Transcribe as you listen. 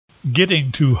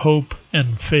Getting to hope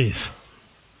and faith.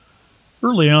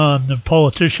 Early on, the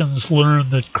politicians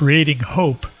learned that creating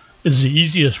hope is the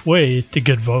easiest way to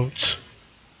get votes.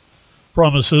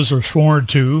 Promises are sworn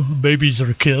to, babies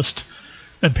are kissed,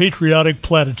 and patriotic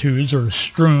platitudes are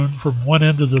strewn from one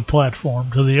end of the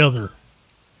platform to the other.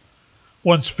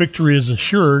 Once victory is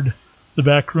assured, the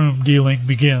backroom dealing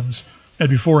begins, and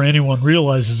before anyone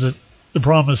realizes it, the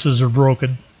promises are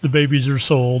broken, the babies are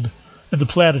sold, and the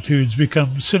platitudes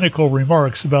become cynical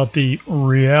remarks about the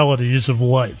realities of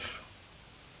life.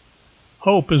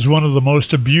 Hope is one of the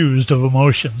most abused of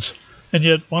emotions, and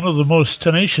yet one of the most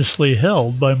tenaciously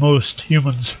held by most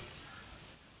humans.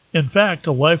 In fact,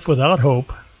 a life without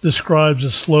hope describes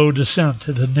a slow descent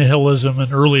into nihilism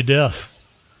and early death.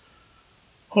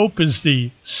 Hope is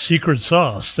the secret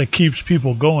sauce that keeps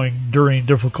people going during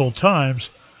difficult times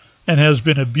and has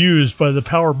been abused by the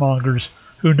power mongers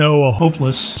who know a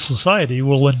hopeless society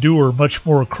will endure much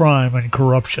more crime and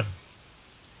corruption.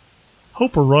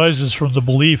 Hope arises from the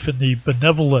belief in the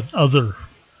benevolent other,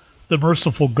 the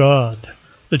merciful God,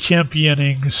 the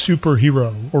championing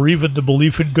superhero, or even the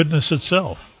belief in goodness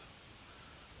itself.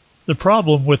 The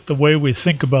problem with the way we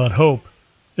think about hope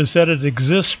is that it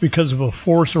exists because of a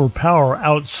force or power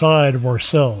outside of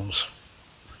ourselves.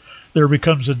 There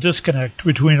becomes a disconnect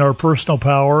between our personal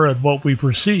power and what we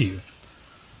perceive.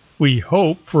 We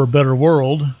hope for a better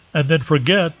world, and then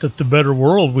forget that the better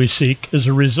world we seek is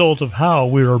a result of how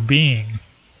we are being.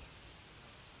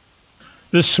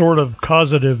 This sort of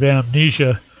causative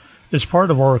amnesia is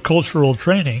part of our cultural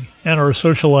training and our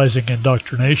socializing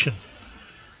indoctrination.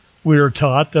 We are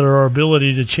taught that our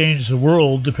ability to change the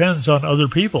world depends on other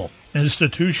people,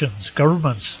 institutions,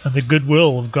 governments, and the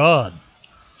goodwill of God.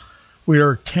 We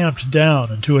are tamped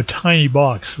down into a tiny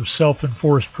box of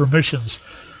self-enforced permissions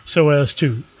so as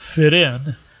to fit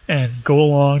in and go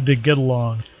along to get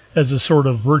along as a sort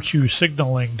of virtue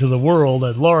signaling to the world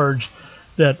at large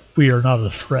that we are not a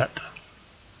threat.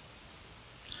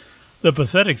 The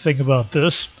pathetic thing about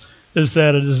this is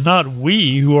that it is not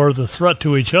we who are the threat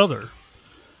to each other.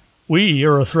 We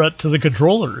are a threat to the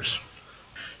controllers.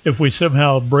 If we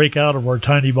somehow break out of our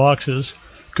tiny boxes,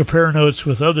 compare notes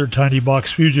with other tiny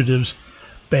box fugitives,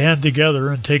 band together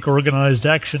and take organized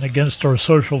action against our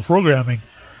social programming,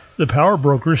 the power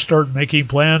brokers start making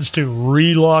plans to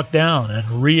re-lock down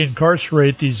and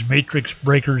re-incarcerate these matrix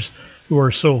breakers who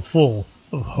are so full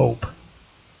of hope.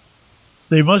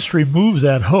 They must remove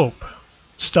that hope,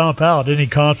 stomp out any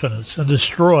confidence, and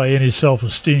destroy any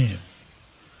self-esteem.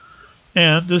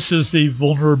 And this is the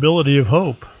vulnerability of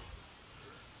hope.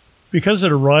 Because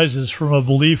it arises from a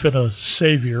belief in a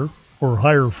savior or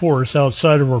higher force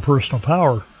outside of our personal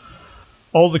power,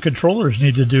 all the controllers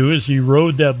need to do is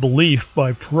erode that belief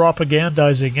by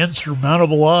propagandizing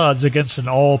insurmountable odds against an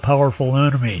all-powerful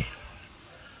enemy.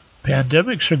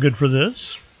 Pandemics are good for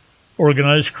this.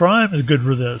 Organized crime is good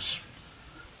for this.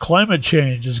 Climate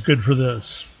change is good for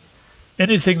this.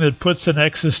 Anything that puts an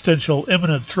existential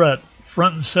imminent threat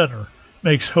front and center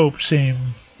makes hope seem,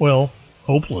 well,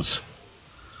 hopeless.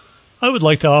 I would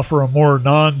like to offer a more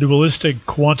non-dualistic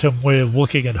quantum way of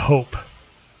looking at hope.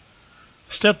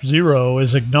 Step 0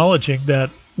 is acknowledging that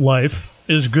life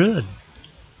is good.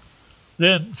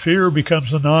 Then fear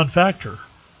becomes a non-factor.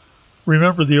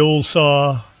 Remember the old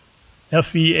saw,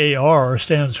 FEAR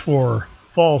stands for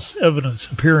false evidence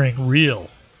appearing real.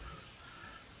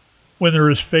 When there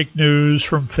is fake news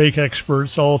from fake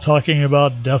experts all talking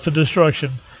about death and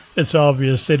destruction, it's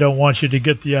obvious they don't want you to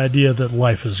get the idea that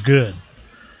life is good.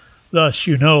 Thus,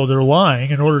 you know they're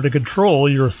lying in order to control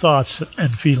your thoughts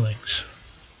and feelings.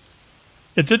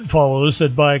 It then follows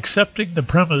that by accepting the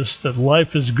premise that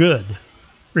life is good,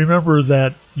 remember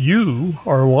that you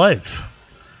are life.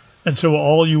 And so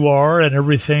all you are and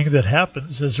everything that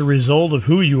happens as a result of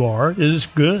who you are is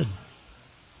good.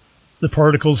 The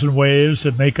particles and waves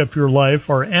that make up your life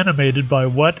are animated by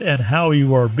what and how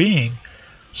you are being.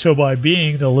 So by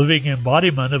being the living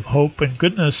embodiment of hope and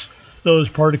goodness, those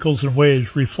particles and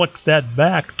waves reflect that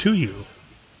back to you.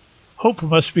 Hope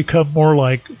must become more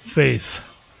like faith.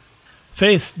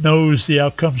 Faith knows the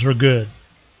outcomes are good.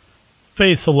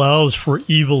 Faith allows for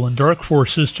evil and dark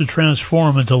forces to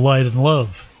transform into light and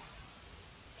love.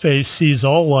 Faith sees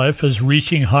all life as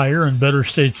reaching higher and better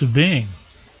states of being.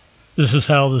 This is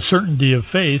how the certainty of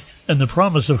faith and the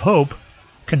promise of hope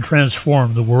can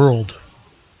transform the world.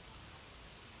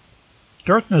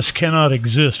 Darkness cannot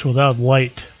exist without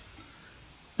light,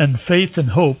 and faith and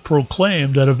hope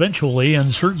proclaim that eventually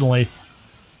and certainly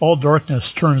all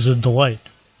darkness turns into light.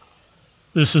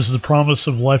 This is the promise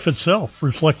of life itself,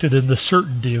 reflected in the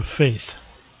certainty of faith.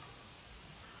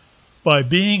 By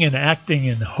being and acting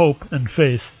in hope and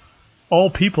faith, all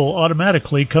people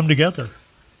automatically come together,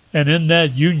 and in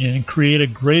that union create a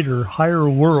greater, higher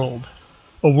world,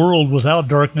 a world without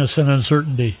darkness and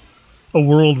uncertainty, a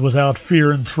world without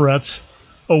fear and threats,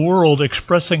 a world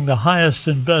expressing the highest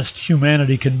and best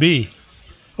humanity can be,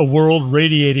 a world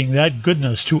radiating that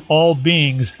goodness to all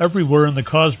beings everywhere in the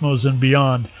cosmos and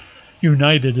beyond,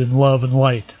 united in love and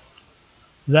light.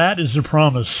 That is the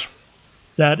promise.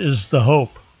 That is the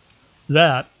hope.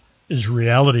 That is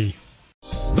reality.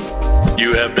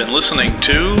 You have been listening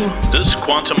to This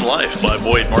Quantum Life by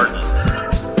Boyd Martin,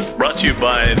 brought to you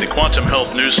by the Quantum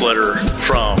Health Newsletter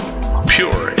from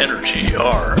Pure Energy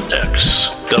RX,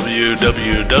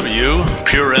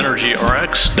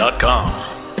 www.pureenergyrx.com.